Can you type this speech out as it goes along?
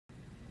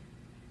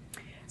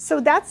So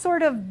that's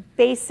sort of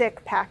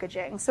basic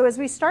packaging. So as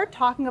we start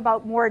talking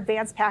about more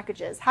advanced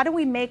packages, how do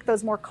we make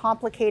those more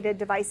complicated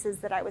devices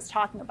that I was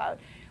talking about?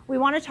 We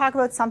want to talk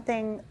about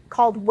something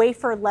called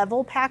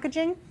wafer-level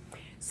packaging.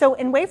 So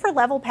in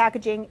wafer-level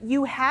packaging,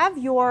 you have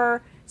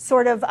your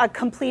sort of a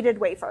completed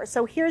wafer.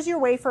 So here's your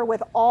wafer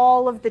with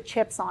all of the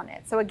chips on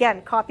it. So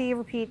again, copy,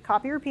 repeat,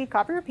 copy, repeat,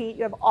 copy, repeat.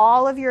 You have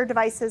all of your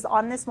devices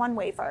on this one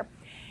wafer.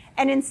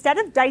 And instead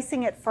of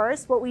dicing it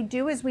first, what we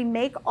do is we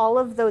make all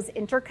of those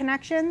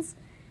interconnections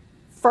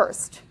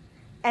first,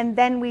 and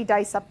then we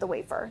dice up the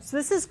wafer. So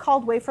this is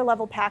called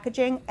wafer-level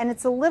packaging, and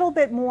it's a little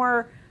bit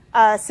more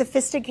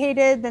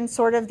sophisticated than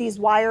sort of these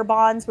wire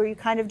bonds where you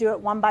kind of do it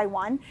one by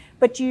one.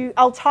 But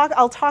I'll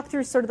talk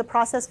through sort of the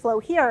process flow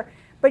here,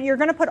 but you're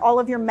going to put all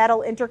of your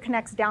metal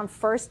interconnects down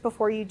first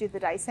before you do the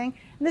dicing.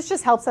 And this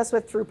just helps us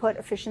with throughput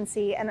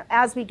efficiency. And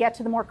as we get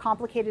to the more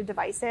complicated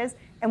devices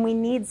and we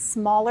need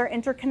smaller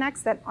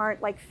interconnects that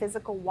aren't like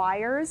physical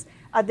wires,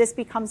 this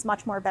becomes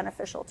much more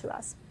beneficial to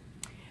us.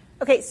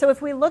 Okay, so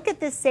if we look at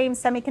this same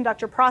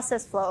semiconductor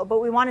process flow,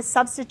 but we want to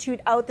substitute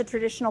out the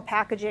traditional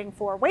packaging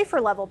for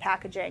wafer-level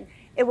packaging,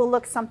 it will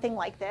look something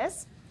like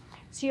this.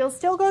 So you'll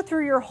still go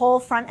through your whole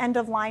front end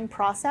of line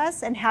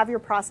process and have your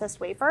processed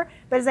wafer.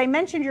 But as I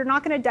mentioned, you're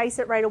not going to dice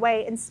it right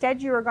away.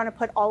 Instead, you are going to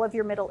put all of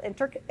your middle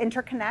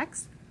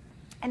interconnects.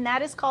 And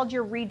that is called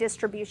your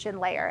redistribution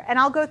layer. And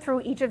I'll go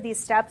through each of these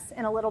steps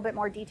in a little bit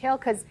more detail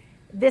because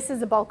this is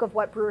the bulk of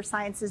what Brewer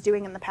Science is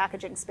doing in the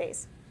packaging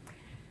space.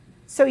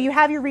 So you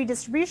have your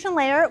redistribution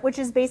layer, which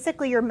is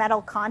basically your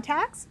metal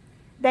contacts.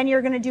 Then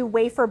you're going to do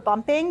wafer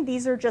bumping.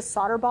 These are just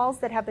solder balls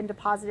that have been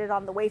deposited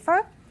on the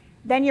wafer.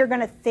 Then you're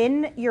going to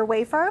thin your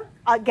wafer.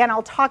 Again,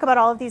 I'll talk about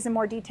all of these in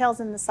more details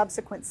in the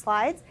subsequent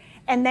slides.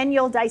 And then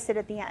you'll dice it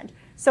at the end.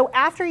 So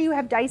after you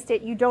have diced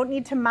it, you don't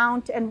need to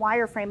mount and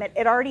wireframe it.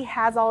 It already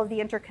has all of the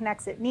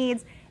interconnects it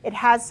needs. It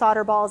has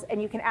solder balls,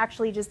 and you can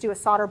actually just do a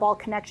solder ball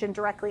connection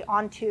directly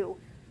onto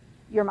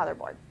your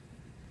motherboard.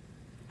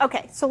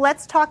 Okay, so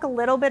let's talk a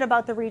little bit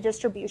about the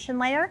redistribution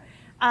layer.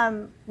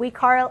 We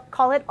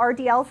call it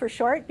RDL for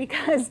short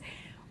because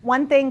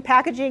one thing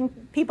packaging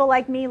people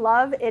like me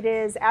love, it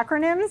is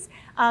acronyms,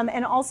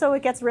 and also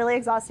it gets really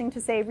exhausting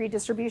to say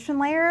redistribution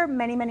layer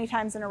many, many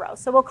times in a row.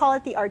 So we'll call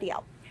it the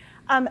RDL.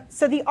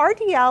 So the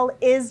RDL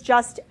is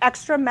just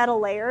extra metal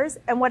layers,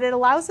 and what it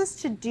allows us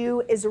to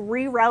do is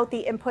reroute the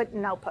input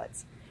and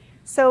outputs.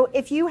 So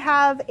if you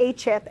have a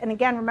chip, and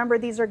again, remember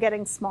these are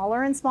getting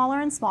smaller and smaller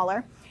and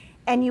smaller,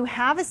 and you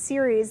have a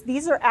series,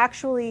 these are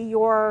actually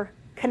your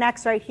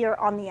connects right here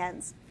on the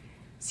ends.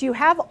 So you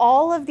have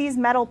all of these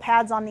metal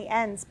pads on the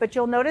ends, but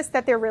you'll notice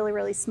that they're really,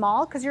 really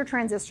small because your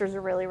transistors are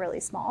really, really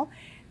small.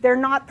 They're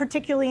not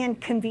particularly in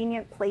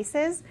convenient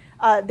places.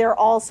 They're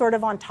all sort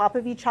of on top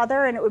of each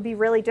other, and it would be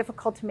really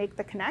difficult to make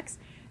the connects.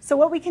 So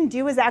what we can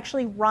do is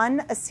actually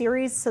run a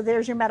series, so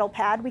there's your metal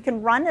pad. We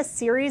can run a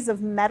series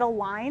of metal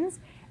lines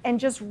and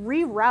just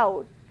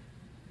reroute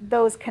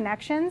those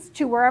connections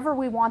to wherever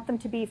we want them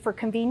to be for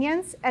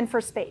convenience and for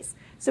space.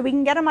 So we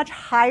can get a much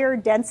higher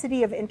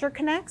density of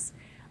interconnects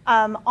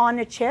on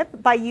a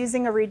chip by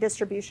using a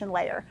redistribution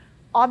layer.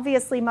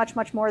 Obviously much,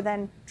 much more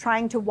than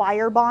trying to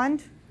wire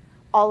bond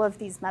all of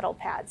these metal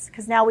pads,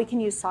 because now we can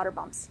use solder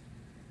bumps.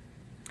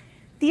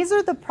 These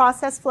are the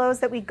process flows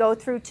that we go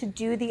through to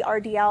do the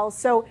RDL.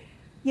 So,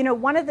 you know,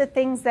 one of the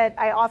things that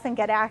I often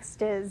get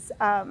asked is,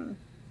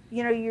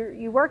 you know,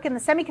 you work in the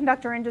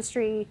semiconductor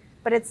industry,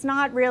 but it's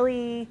not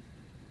really,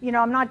 you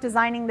know, I'm not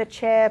designing the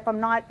chip,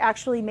 I'm not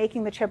actually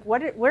making the chip.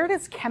 Where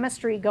does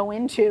chemistry go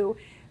into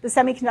the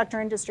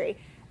semiconductor industry?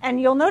 And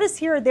you'll notice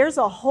here, there's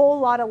a whole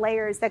lot of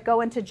layers that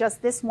go into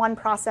just this one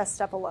process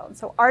step alone.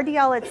 So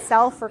RDL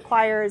itself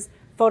requires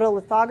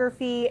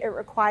photolithography, it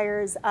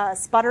requires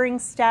sputtering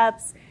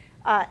steps,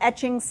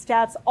 etching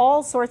steps,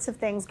 all sorts of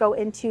things go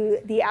into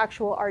the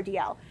actual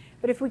RDL.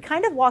 But if we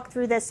kind of walk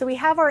through this, so we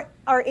have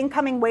our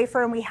incoming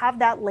wafer and we have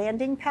that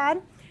landing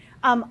pad.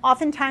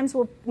 Oftentimes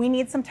we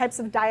need some types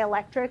of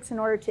dielectrics in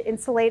order to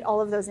insulate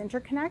all of those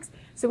interconnects.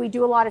 So we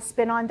do a lot of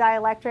spin-on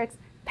dielectrics,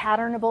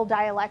 patternable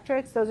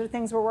dielectrics. Those are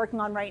things we're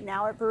working on right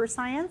now at Brewer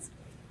Science.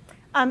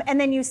 And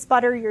then you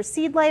sputter your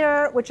seed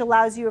layer, which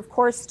allows you, of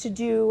course, to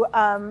do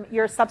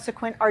your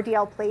subsequent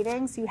RDL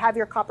plating. So you have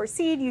your copper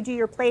seed, you do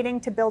your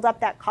plating to build up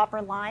that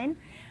copper line.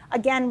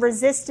 Again,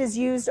 resist is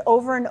used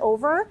over and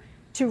over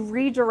to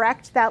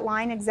redirect that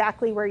line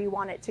exactly where you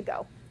want it to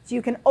go. So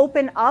you can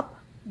open up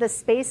the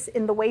space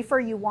in the wafer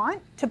you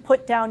want to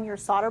put down your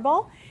solder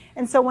ball.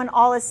 And so when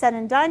all is said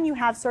and done, you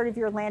have sort of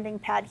your landing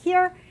pad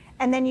here,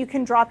 and then you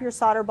can drop your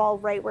solder ball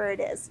right where it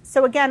is.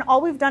 So again,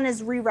 all we've done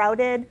is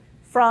rerouted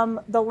from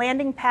the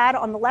landing pad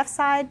on the left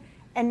side,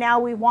 and now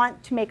we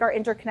want to make our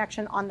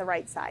interconnection on the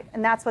right side.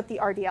 And that's what the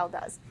RDL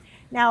does.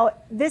 Now,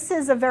 this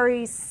is a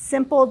very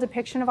simple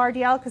depiction of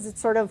RDL because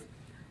it's sort of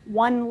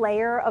one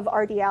layer of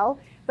RDL.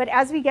 But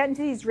as we get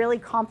into these really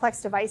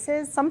complex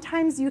devices,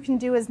 sometimes you can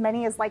do as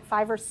many as like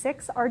 5 or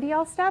 6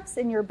 RDL steps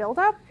in your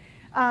buildup,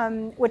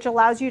 which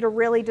allows you to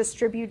really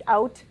distribute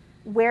out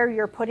where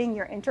you're putting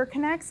your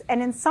interconnects.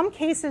 And in some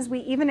cases, we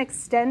even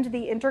extend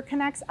the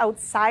interconnects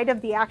outside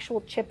of the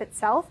actual chip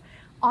itself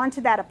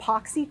onto that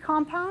epoxy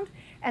compound.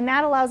 And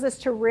that allows us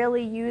to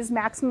really use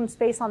maximum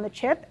space on the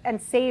chip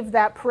and save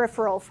that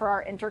peripheral for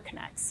our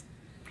interconnects.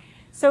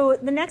 So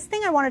the next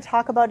thing I want to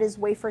talk about is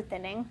wafer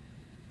thinning.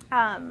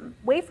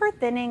 Wafer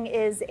thinning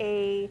is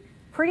a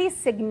pretty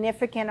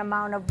significant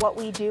amount of what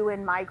we do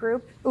in my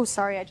group. Oh,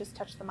 sorry, I just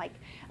touched the mic.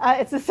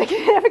 It's a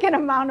significant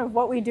amount of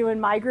what we do in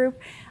my group.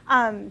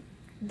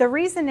 The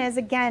reason is,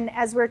 again,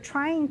 as we're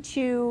trying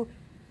to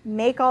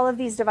make all of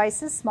these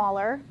devices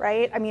smaller,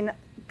 right? I mean,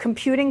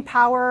 computing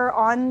power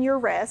on your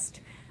wrist,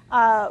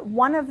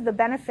 one of the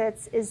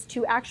benefits is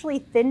to actually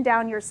thin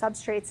down your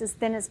substrates as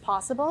thin as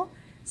possible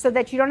so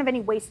that you don't have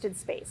any wasted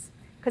space.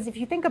 Because if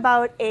you think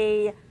about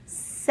a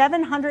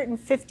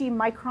 750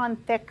 micron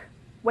thick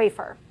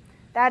wafer,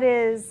 that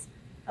is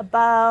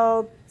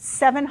about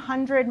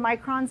 700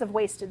 microns of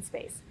wasted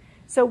space.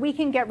 So we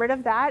can get rid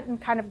of that and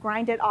kind of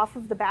grind it off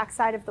of the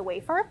backside of the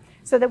wafer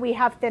so that we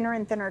have thinner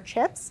and thinner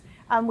chips.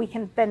 We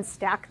can then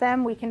stack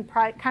them. We can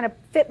kind of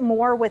fit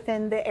more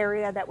within the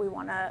area that we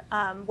want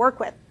to work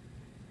with.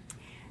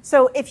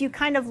 So if you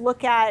kind of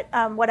look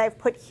at what I've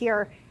put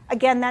here,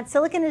 again, that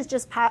silicon is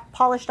just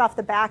polished off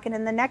the back. And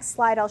in the next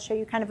slide, I'll show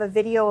you kind of a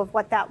video of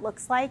what that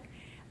looks like.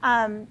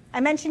 I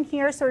mentioned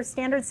here sort of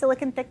standard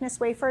silicon thickness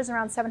wafers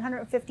around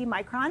 750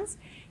 microns.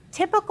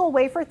 Typical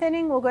wafer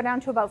thinning will go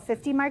down to about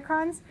 50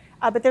 microns,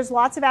 but there's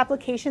lots of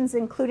applications,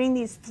 including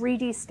these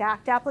 3D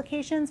stacked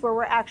applications where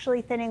we're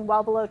actually thinning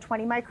well below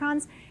 20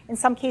 microns, in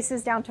some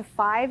cases down to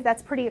 5.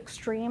 That's pretty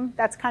extreme.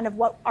 That's kind of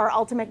what our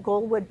ultimate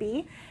goal would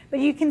be. But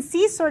you can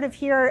see sort of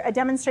here a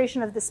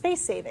demonstration of the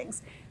space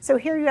savings. So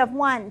here you have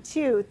 1,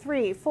 2,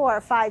 3, 4,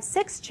 5,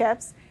 6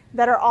 chips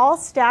that are all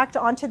stacked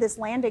onto this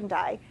landing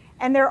die.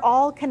 And they're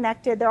all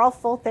connected, they're all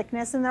full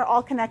thickness, and they're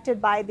all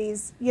connected by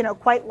these,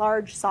 quite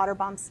large solder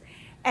bumps.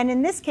 And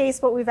in this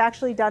case, what we've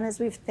actually done is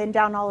we've thinned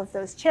down all of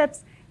those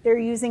chips. They're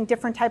using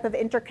different type of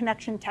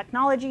interconnection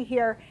technology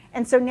here.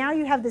 And so now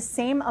you have the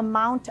same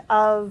amount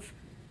of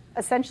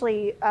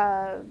essentially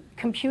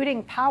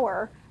computing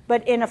power,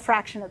 but in a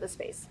fraction of the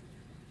space.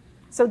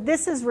 So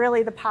this is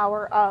really the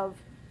power of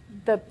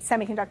the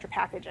semiconductor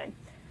packaging.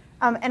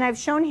 And I've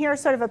shown here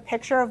sort of a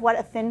picture of what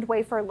a thinned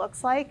wafer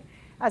looks like.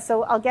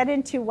 So I'll get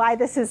into why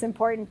this is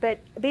important, but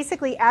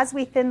basically as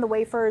we thin the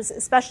wafers,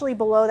 especially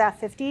below that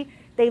 50,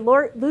 they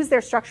lose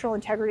their structural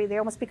integrity. They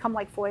almost become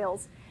like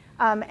foils,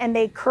 and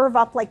they curve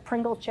up like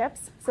Pringle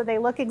chips. So they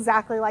look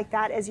exactly like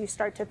that as you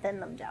start to thin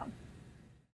them down.